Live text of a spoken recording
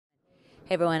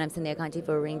Hey everyone, I'm Cynthia Conte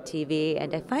for Ring TV,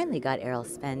 and I finally got Errol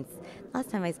Spence. Last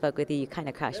time I spoke with you, you kind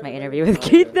of crashed my interview with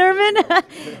Keith Thurman.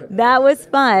 That was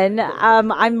fun.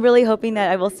 I'm really hoping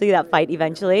that I will see that fight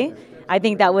eventually. I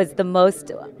think that was the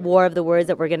most war of the words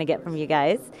that we're going to get from you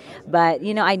guys. But,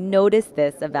 you know, I noticed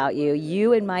this about you.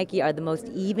 You and Mikey are the most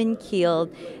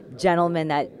even-keeled gentlemen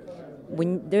that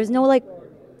when there's no, like,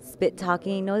 spit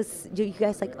talking. No, you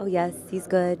guys like, oh, yes, he's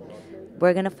good.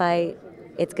 We're going to fight.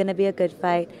 It's going to be a good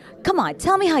fight. Come on,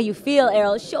 tell me how you feel,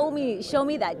 Errol. Show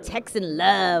me that Texan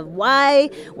love. Why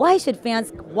should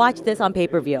fans watch this on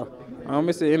pay-per-view?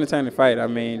 It's an entertaining fight. I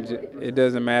mean, it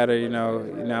doesn't matter, you know,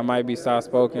 I might be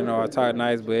soft-spoken or I talk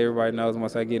nice, but everybody knows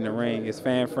once I get in the ring, it's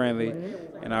fan-friendly,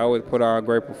 and I always put on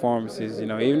great performances, you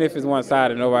know, even if it's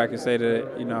one-sided, nobody can say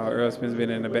that, you know, Errol Spence been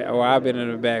in the back, or I've been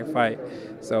in a bad fight.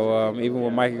 So even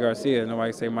with Mikey Garcia,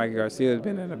 nobody can say Mikey Garcia has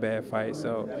been in a bad fight.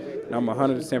 So you know, I'm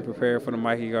 100% prepared for the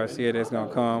Mikey Garcia that's going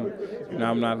to come. You know,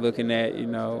 I'm not looking at, you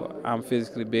know, I'm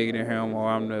physically bigger than him or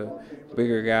I'm the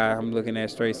bigger guy. I'm looking at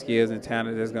straight skills and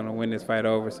talent that's going to win this fight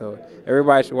over. So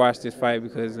everybody should watch this fight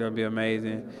because it's going to be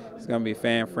amazing. It's going to be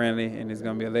fan-friendly, and it's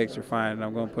going to be electrifying, and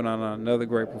I'm going to put on another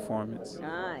great performance.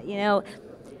 You know,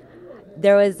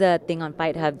 there was a thing on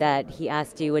Fight Hub that he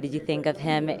asked you, what did you think of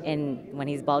him when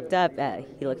he's bulked up?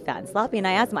 He looked fat and sloppy, and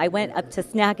I asked him, I went up to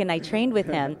Snack and I trained with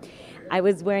him. I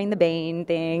was wearing the Bane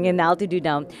thing and the Altitude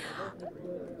Dome.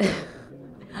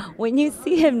 When you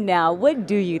see him now, what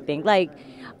do you think? Like,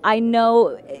 I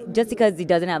know just because he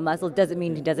doesn't have muscles doesn't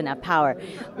mean he doesn't have power.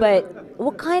 But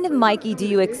what kind of Mikey do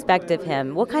you expect of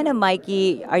him? What kind of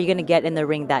Mikey are you going to get in the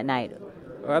ring that night?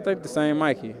 Well, I think the same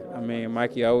Mikey. I mean,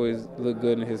 Mikey always looked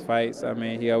good in his fights. I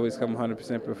mean, he always come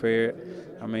 100%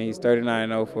 prepared. I mean, he's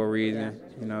 39-0 for a reason.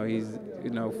 You know, he's, you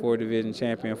know, 4-division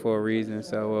champion for a reason.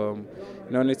 So,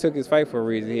 you know, and they took his fight for a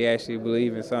reason. He actually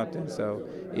believed in something. So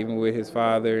even with his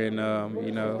father and,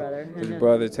 you know, his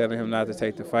brother telling him not to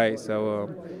take the fight.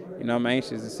 So, you know, I'm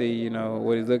anxious to see, you know,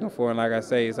 what he's looking for. And like I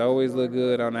say, it's always look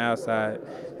good on the outside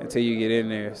until you get in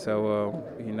there. So,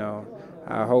 you know,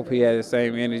 I hope he has the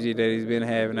same energy that he's been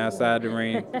having outside the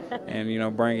ring and, you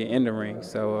know, bring it in the ring.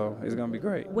 So it's going to be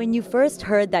great. When you first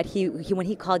heard that when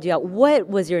he called you out, what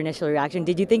was your initial reaction?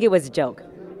 Did you think it was a joke?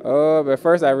 But at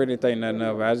first I really didn't think nothing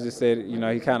of it. I just said, you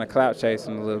know, he kind of clout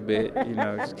chasing a little bit, you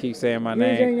know, just keep saying my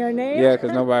name. Using your name? Yeah,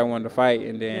 because nobody wanted to fight.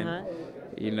 And then,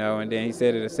 you know, and then he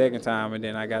said it a second time, and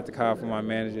then I got the call from my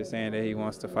manager saying that he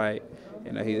wants to fight.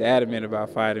 You know, he's adamant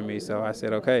about fighting me, so I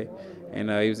said, okay. And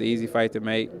it was an easy fight to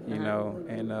make, you know,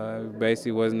 and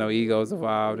basically wasn't no egos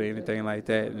involved or anything like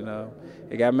that. And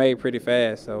it got made pretty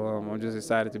fast, so I'm just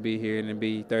excited to be here and to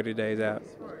be 30 days out.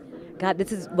 God,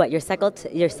 this is what your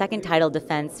second title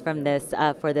defense from this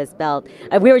for this belt.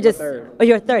 We were just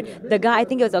your third. The guy, I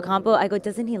think it was Ocampo. I go,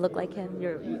 doesn't he look like him?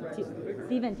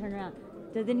 Steven, turn around.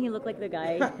 Doesn't he look like the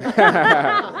guy?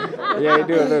 Yeah, he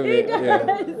do a little bit.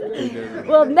 Yeah. He does.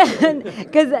 Well, then,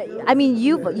 because I mean,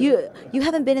 you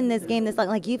haven't been in this game this long.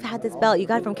 Like, you've had this belt. You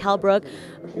got it from Cal Brook,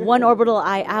 one orbital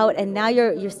eye out, and now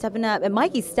you're stepping up. And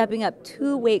Mikey's stepping up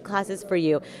 2 weight classes for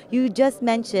you. You just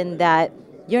mentioned that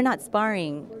you're not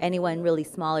sparring anyone really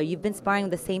smaller. You've been sparring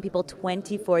with the same people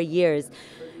 24 years.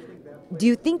 Do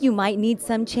you think you might need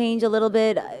some change a little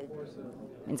bit?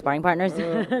 In sparring partners?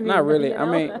 Not really. You know? I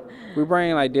mean, we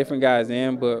bring like different guys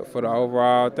in, but for the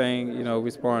overall thing, you know,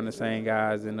 we're sparring the same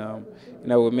guys. And, you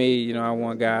know, with me, you know, I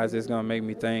want guys that's going to make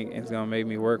me think. It's going to make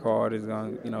me work hard. It's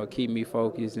going to, you know, keep me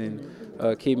focused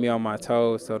and keep me on my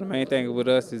toes. So the main thing with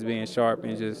us is being sharp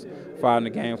and just following the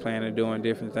game plan and doing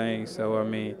different things. So, I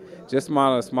mean, just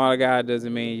smaller guy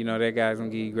doesn't mean, you know, that guy's going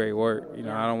to give you great work. You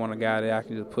know, I don't want a guy that I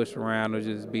can just push around or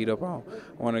just beat up on.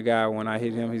 I want a guy, when I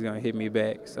hit him, he's going to hit me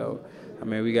back. So, I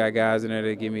mean, we got guys in there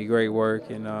that give me great work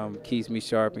and keeps me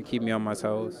sharp and keep me on my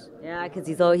toes. Yeah, because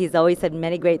he's always said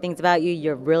many great things about you.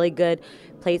 You're really good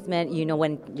placement. You know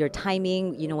when your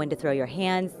timing. You know when to throw your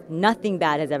hands. Nothing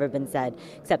bad has ever been said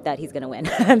except that he's going to win.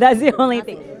 That's the only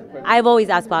thing. I've always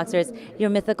asked boxers,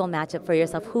 your mythical matchup for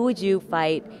yourself. Who would you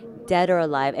fight, dead or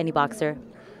alive? Any boxer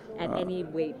at any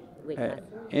weight class?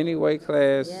 Any weight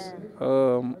class.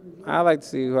 Yeah. I like to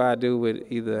see who I do with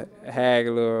either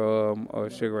Hagler or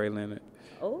Sugar Ray Leonard.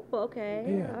 Oh, okay.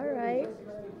 Yeah. All right.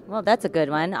 Well, that's a good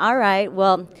one. All right.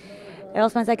 Well, Errol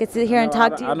Spence, I could sit here and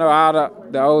talk to you. I know all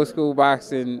the old school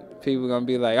boxing people going to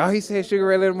be like, oh, he said Sugar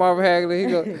Ray Leonard, Marvin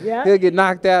Hagler. He'll get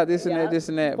knocked out, this and that, this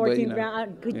and that. 14 but,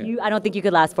 rounds. I don't think you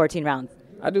could last 14 rounds.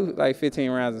 I do like 15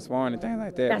 rounds of sparring and things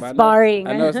like that. That's sparring.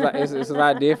 I know it's a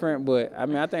lot different, but I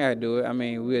mean, I think I do it. I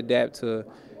mean, we adapt to,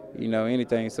 you know,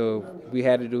 anything. So if we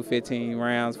had to do 15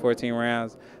 rounds, 14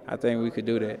 rounds, I think we could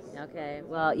do that. Okay.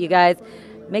 Well, you guys,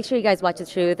 Make sure you guys watch The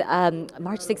Truth.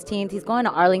 March 16th, he's going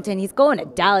to Arlington. He's going to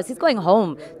Dallas. He's going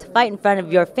home to fight in front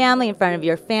of your family, in front of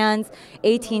your fans.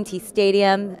 AT&T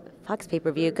Stadium, Fox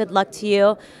PPV. Good luck to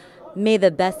you. May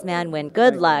the best man win.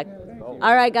 Good luck.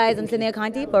 All right, guys. I'm Cynthia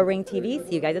Conte for Ring TV.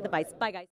 See you guys at the fights. Bye, guys.